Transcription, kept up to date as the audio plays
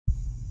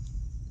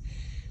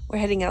We're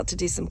heading out to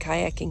do some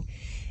kayaking.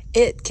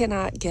 It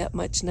cannot get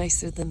much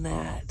nicer than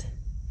that.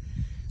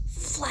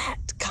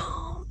 Flat,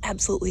 calm,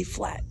 absolutely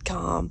flat,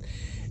 calm.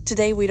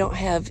 Today we don't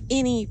have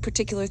any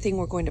particular thing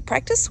we're going to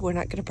practice. We're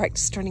not going to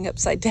practice turning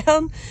upside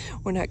down.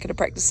 We're not going to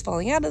practice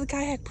falling out of the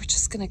kayak. We're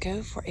just going to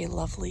go for a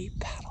lovely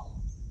paddle.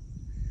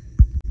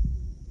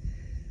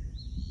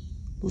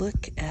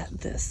 Look at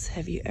this.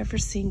 Have you ever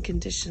seen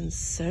conditions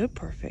so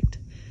perfect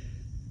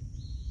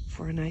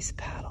for a nice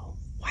paddle?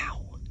 Wow.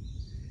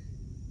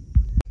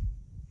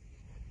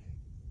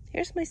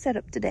 Here's my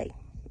setup today.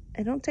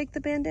 I don't take the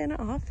bandana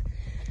off.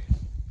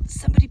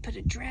 Somebody put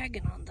a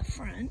dragon on the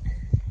front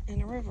and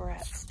a river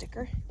rat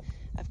sticker.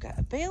 I've got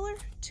a baler,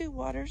 2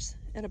 waters,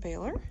 and a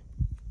baler,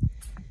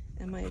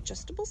 and my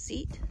adjustable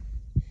seat,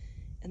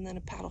 and then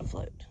a paddle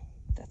float.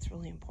 That's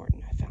really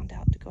important. I found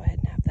out to go ahead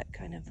and have that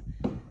kind of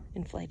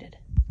inflated.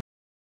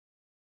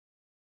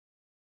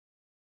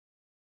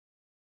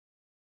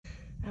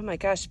 Oh my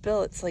gosh,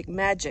 Bill, it's like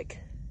magic.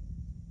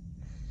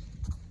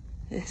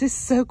 It is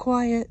so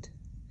quiet.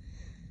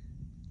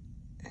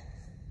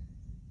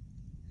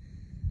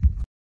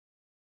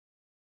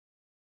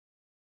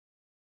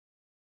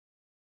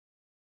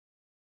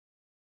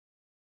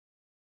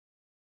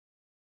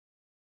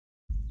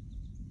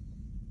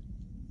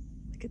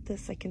 Look at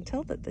this. I can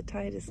tell that the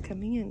tide is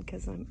coming in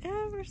because I'm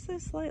ever so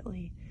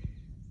slightly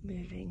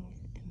moving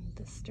in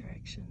this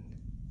direction.